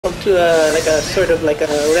To like a sort of like a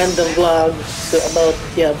random vlog about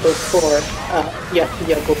Diablo 4. Yeah,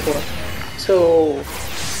 Diablo 4. So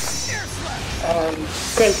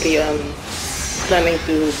currently I'm planning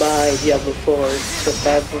to buy Diablo 4. So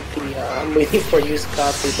probably I'm waiting for used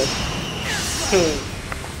copy, but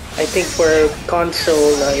I think for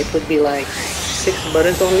console it would be like 6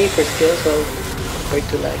 buttons only for skill. So compared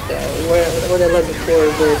to like what I love before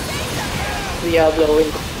with Diablo in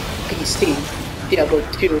PC, Diablo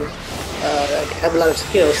 2. I have a lot of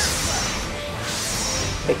skills,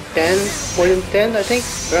 like 10, more than 10, I think,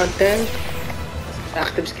 around 10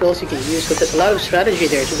 active skills you can use. So there's a lot of strategy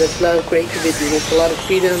there. So there's a lot of creativity. There's a lot of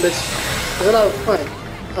freedom. There's a lot of fun.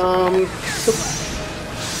 So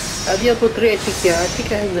Diablo 3, I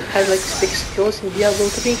think I had like 6 skills in Diablo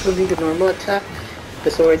 3, including the normal attack.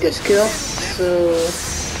 That's already a skill. So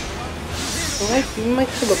I might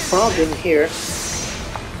have a problem here.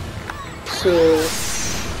 So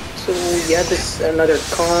yeah, this is another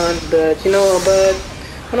con, but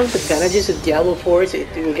one of the advantages of Diablo 4 is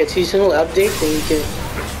you get seasonal updates, and you can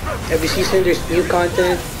every season there's new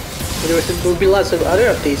content. There will be lots of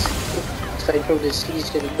other updates aside from this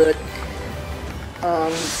season, but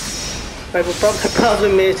the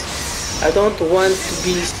problem is I don't want to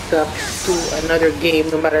be stuck to another game,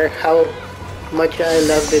 no matter how much I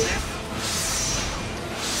love it,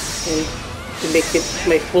 and to make it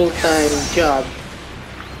my full-time job.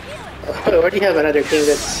 I already have another game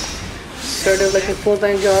that's sort of like a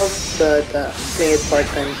full-time job, but playing it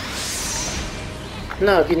part-time.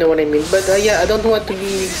 No, if you know what I mean. But yeah, I don't want to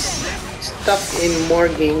be stuck in more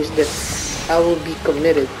games that I will be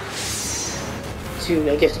committed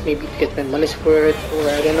to. I guess maybe to get my money's worth, or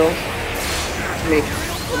I don't know, to make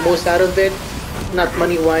the most out of it. Not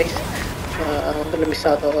money-wise. I'm gonna miss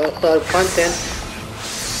out on a lot of content.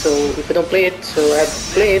 So if I don't play it, so I have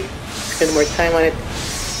to play it, spend more time on it.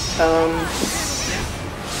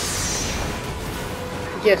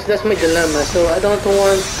 Yes, that's my dilemma. So I don't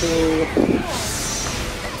want to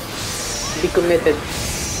be committed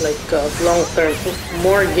like long term to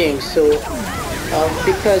more games. So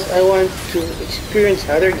because I want to experience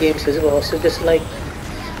other games as well. So just like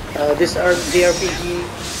this JRPG,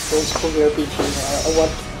 old school JRPG, I want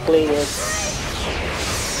to play it.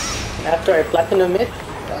 After I platinum it,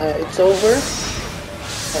 it's over.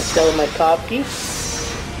 I sell my copy,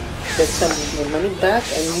 get some of my money back,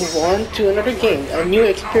 and move on to another game, a new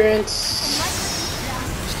experience.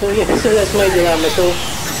 So yeah, so that's my dilemma. So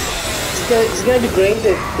it's gonna be great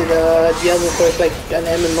that Diablo 4 is like an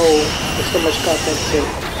MMO with so much content, so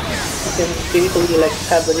you can basically like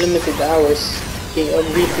have unlimited hours of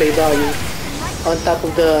replay value on top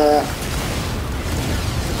of the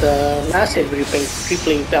massive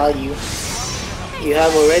replay value you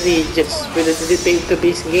have already just with the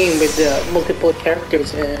base game with multiple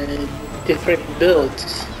characters and different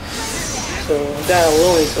builds. So that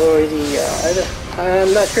alone is already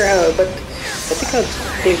I'm not sure how, but I think I've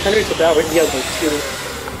played hundreds of hours Diablo 2.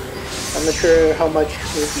 I'm not sure how much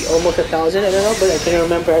would be, almost 1,000, I don't know, but I can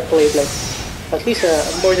remember I played like at least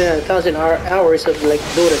more than 1,000 hours of like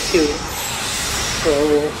Dota 2.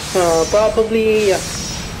 So probably.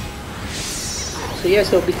 So yeah,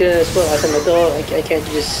 so because, well, as an adult, I can't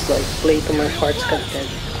just like play to my heart's content.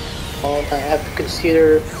 I have to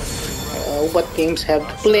consider what games have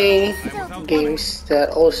to play, games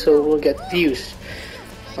that also will get views.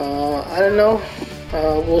 I don't know.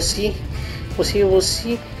 We'll see. We'll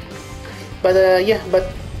see. But yeah,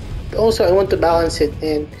 but also I want to balance it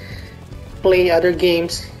and play other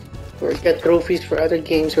games, or get trophies for other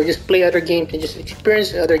games, or just play other games and just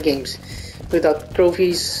experience other games without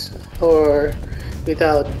trophies or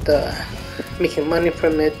without making money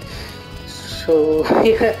from it. So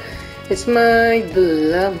yeah, it's my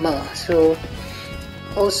dilemma. So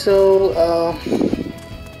also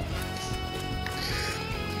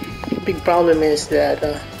big problem is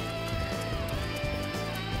that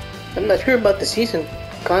I'm not sure about the season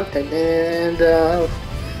content, and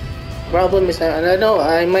problem is, and I know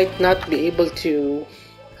I might not be able to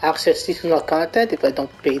access seasonal content if I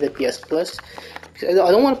don't pay the PS Plus. I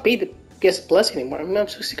don't want to pay the PS Plus anymore. I'm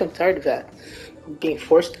so sick and tired of that. Being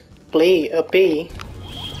forced to pay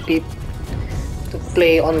to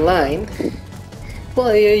play online.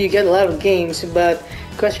 Well, you get a lot of games, but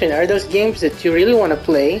question, are those games that you really want to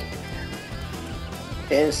play?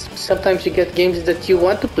 And sometimes you get games that you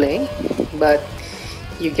want to play, but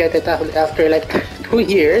you get it after like 2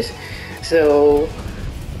 years. So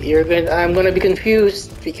I'm gonna be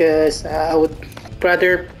confused because I would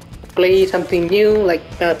rather play something new like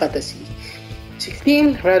Final Fantasy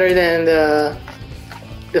 16 rather than the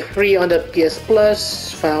the free on the PS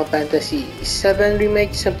Plus, Final Fantasy 7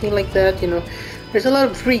 remake, something like that. There's a lot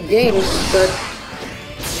of free games, but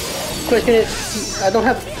the question is, I don't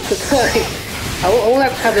have the time. I won't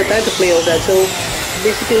have the time to play all that. So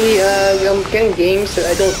basically, I'm getting games that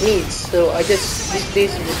I don't need. So I just these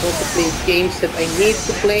days I just want to play games that I need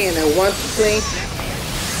to play and I want to play.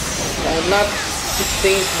 Not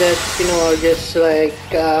things that are just like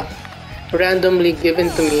randomly given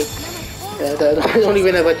to me. That I don't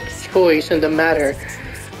even have a choice on the matter.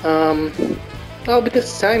 Well,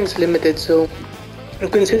 because time is limited, so I'm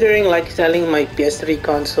considering like selling my PS3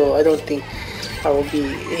 console. I don't think I will be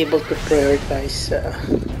able to prioritize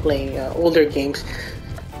playing older games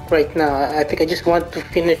right now. I think I just want to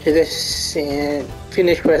finish this and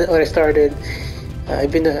finish what I started. I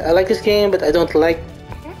like this game, but I don't like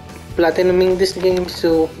platinuming this game.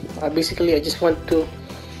 So basically, I want to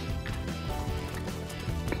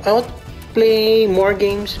play more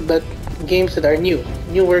games, but games that are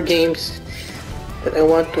newer games that I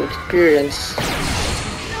want to experience.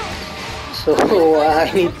 So I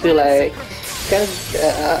need to like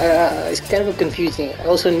it's kind of confusing. I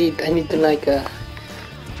need to like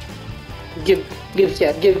give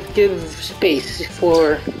space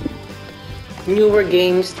for newer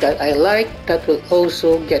games that I like that will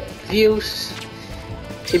also get views,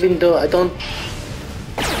 even though I don't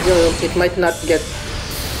it might not get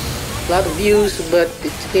a lot of views, but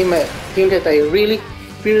it's game that I really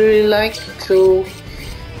like. So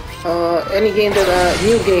any game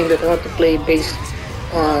new game that I want to play based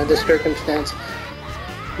on the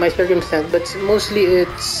my circumstance, but mostly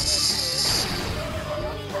it's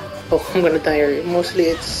I'm gonna tire. Mostly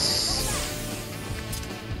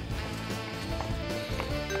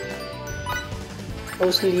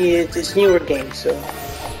it's newer games.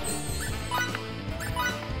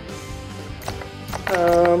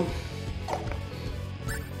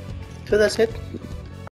 So that's it.